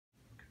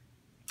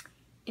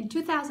In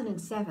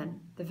 2007,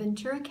 the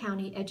Ventura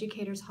County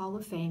Educators Hall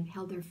of Fame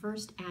held their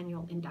first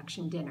annual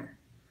induction dinner.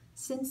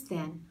 Since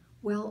then,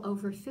 well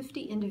over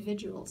 50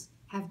 individuals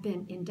have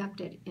been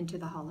inducted into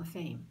the Hall of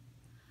Fame.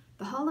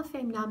 The Hall of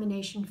Fame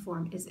nomination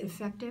form is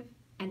effective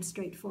and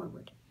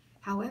straightforward.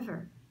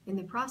 However, in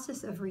the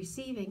process of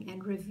receiving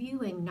and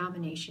reviewing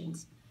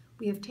nominations,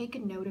 we have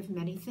taken note of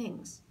many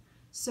things.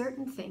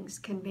 Certain things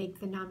can make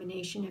the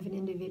nomination of an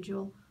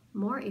individual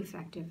more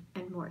effective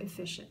and more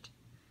efficient.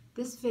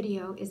 This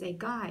video is a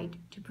guide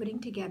to putting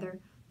together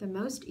the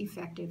most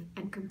effective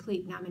and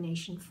complete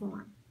nomination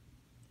form.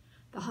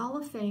 The Hall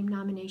of Fame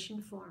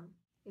nomination form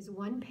is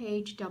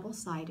one-page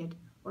double-sided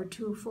or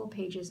 2 full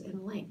pages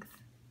in length.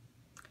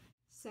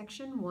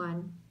 Section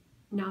 1,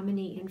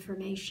 Nominee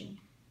Information.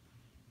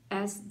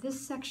 As this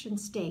section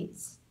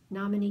states,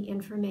 nominee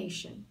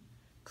information,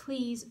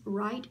 please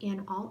write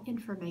in all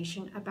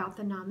information about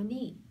the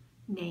nominee,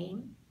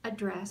 name,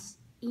 address,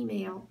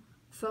 email,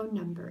 phone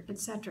number,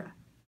 etc.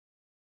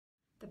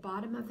 The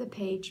bottom of the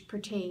page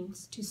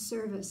pertains to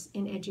service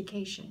in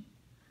education.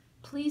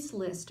 Please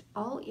list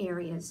all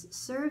areas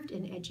served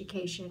in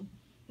education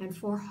and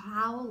for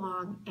how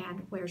long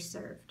and where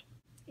served.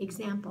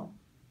 Example,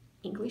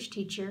 English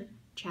teacher,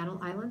 Channel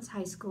Islands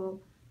High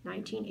School,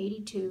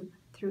 1982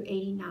 through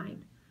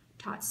 89.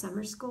 Taught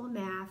summer school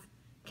math,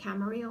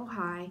 Camarillo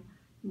High,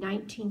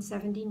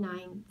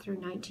 1979 through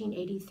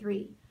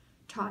 1983.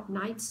 Taught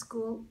night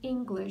school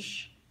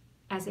English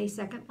as a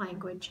second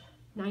language,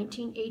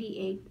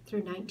 1988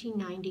 through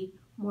 1990,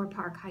 Moore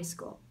Park High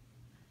School.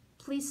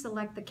 Please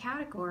select the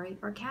category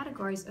or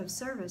categories of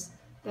service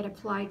that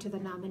apply to the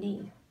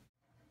nominee.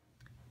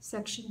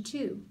 Section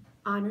 2,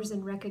 Honors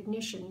and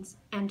Recognitions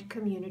and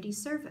Community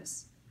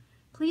Service.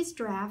 Please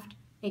draft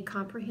a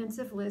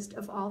comprehensive list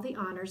of all the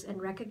honors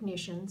and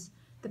recognitions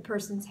the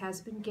person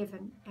has been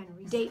given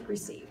and date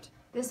received.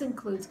 This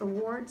includes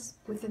awards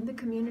within the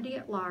community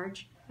at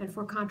large and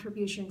for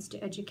contributions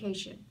to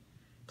education.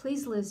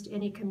 Please list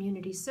any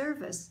community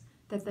service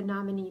that the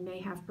nominee may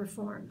have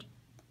performed.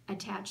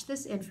 Attach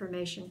this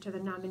information to the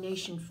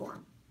nomination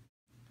form.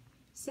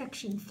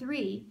 Section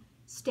 3,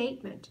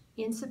 Statement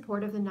in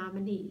support of the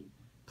nominee.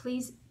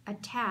 Please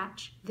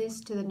attach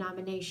this to the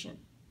nomination.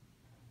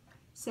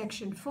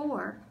 Section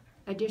 4,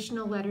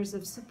 Additional letters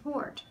of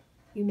support.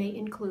 You may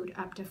include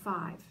up to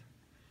 5.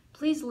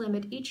 Please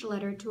limit each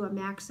letter to a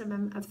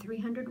maximum of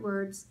 300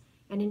 words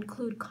and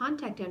include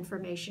contact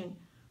information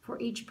for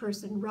each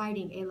person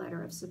writing a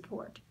letter of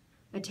support.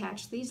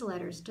 Attach these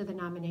letters to the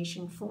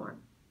nomination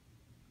form.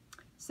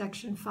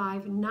 Section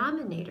 5,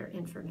 Nominator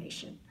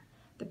Information.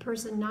 The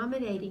person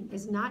nominating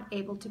is not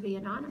able to be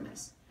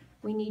anonymous.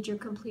 We need your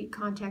complete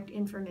contact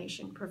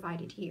information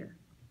provided here.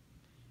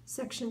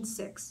 Section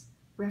 6,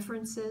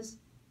 References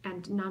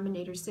and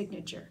Nominator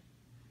Signature.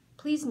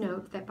 Please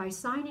note that by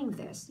signing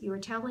this, you are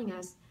telling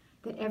us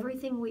that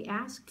everything we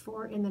asked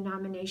for in the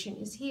nomination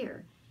is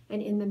here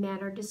and in the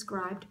manner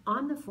described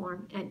on the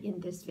form and in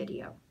this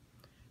video.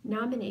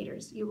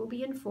 Nominators, you will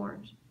be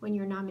informed when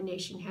your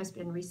nomination has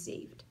been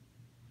received.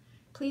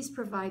 Please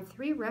provide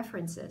 3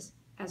 references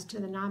as to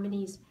the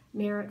nominee's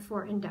merit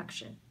for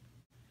induction.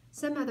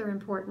 Some other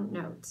important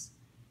notes.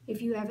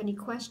 If you have any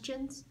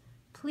questions,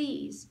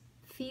 please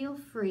feel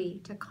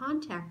free to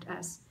contact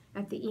us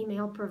at the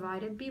email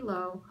provided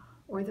below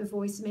or the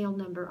voicemail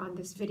number on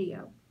this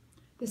video.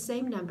 The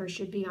same number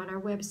should be on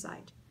our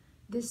website.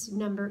 This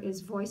number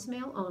is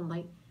voicemail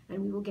only,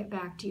 and we will get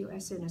back to you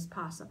as soon as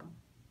possible.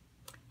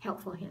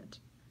 Helpful hint.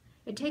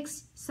 It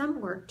takes some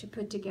work to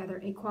put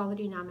together a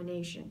quality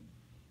nomination.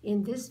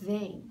 In this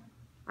vein,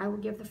 I will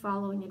give the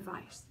following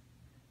advice.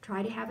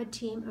 Try to have a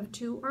team of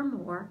 2 or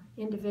more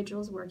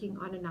individuals working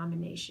on a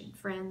nomination,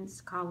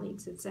 friends,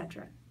 colleagues,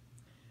 etc.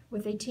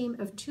 With a team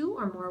of 2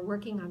 or more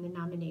working on the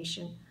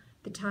nomination,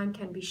 the time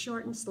can be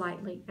shortened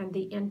slightly and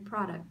the end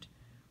product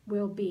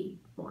will be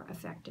more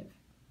effective.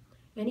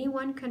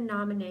 Anyone can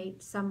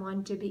nominate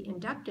someone to be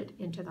inducted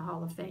into the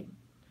Hall of Fame.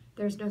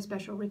 There's no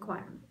special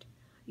requirement.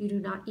 You do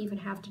not even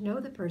have to know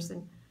the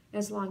person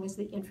as long as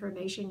the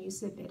information you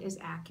submit is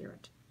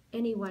accurate.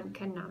 Anyone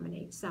can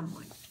nominate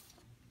someone.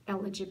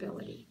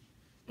 Eligibility.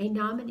 A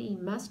nominee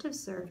must have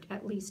served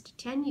at least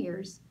 10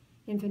 years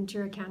in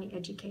Ventura County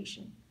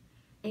education.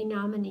 A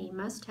nominee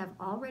must have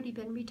already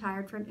been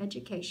retired from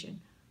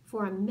education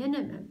for a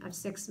minimum of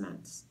 6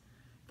 months.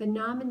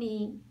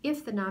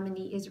 If the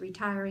nominee is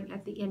retiring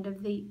at the end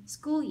of the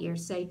school year,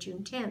 say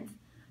June 10th,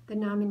 the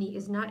nominee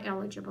is not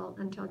eligible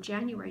until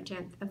January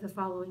 10th of the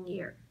following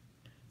year.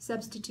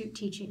 Substitute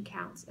teaching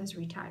counts as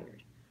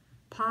retired.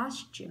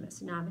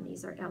 Posthumous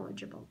nominees are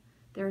eligible.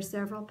 There are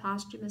several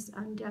posthumous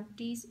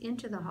inductees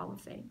into the Hall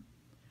of Fame.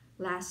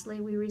 Lastly,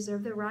 we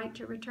reserve the right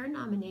to return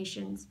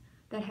nominations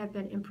that have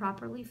been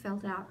improperly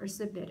filled out or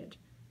submitted.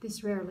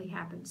 This rarely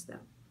happens,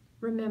 though.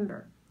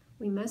 Remember,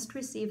 we must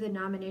receive the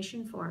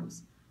nomination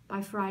forms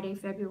by Friday,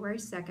 February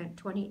 2nd,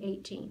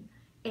 2018,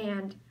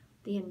 and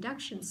the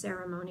induction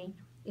ceremony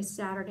is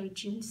Saturday,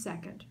 June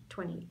 2nd,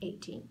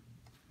 2018.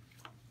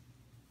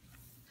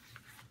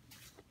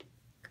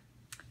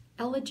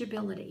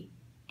 Eligibility.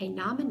 A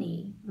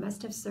nominee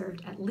must have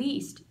served at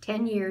least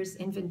 10 years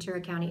in Ventura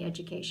County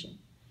education.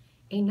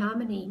 A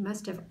nominee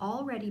must have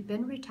already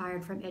been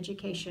retired from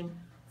education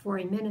for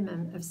a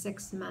minimum of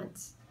 6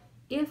 months.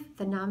 If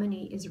the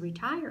nominee is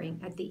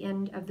retiring at the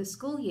end of the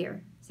school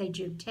year, say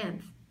June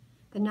 10th,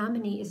 the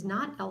nominee is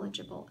not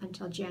eligible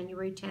until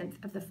January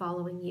 10th of the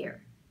following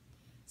year.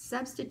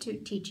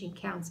 Substitute teaching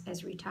counts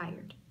as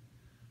retired.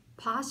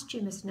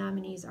 Posthumous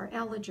nominees are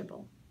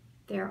eligible.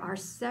 There are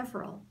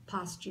several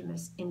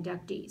posthumous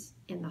inductees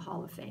in the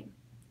Hall of Fame.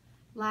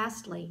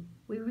 Lastly,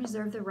 we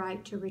reserve the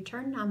right to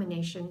return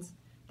nominations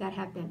that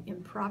have been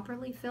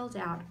improperly filled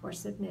out or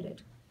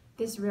submitted.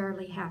 This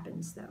rarely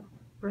happens, though.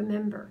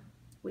 Remember,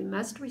 we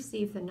must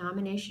receive the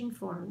nomination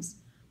forms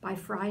by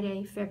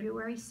Friday,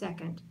 February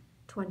 2nd,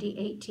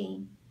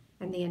 2018,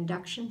 and the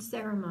induction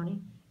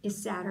ceremony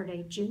is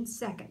Saturday, June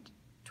 2nd,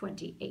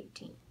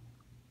 2018.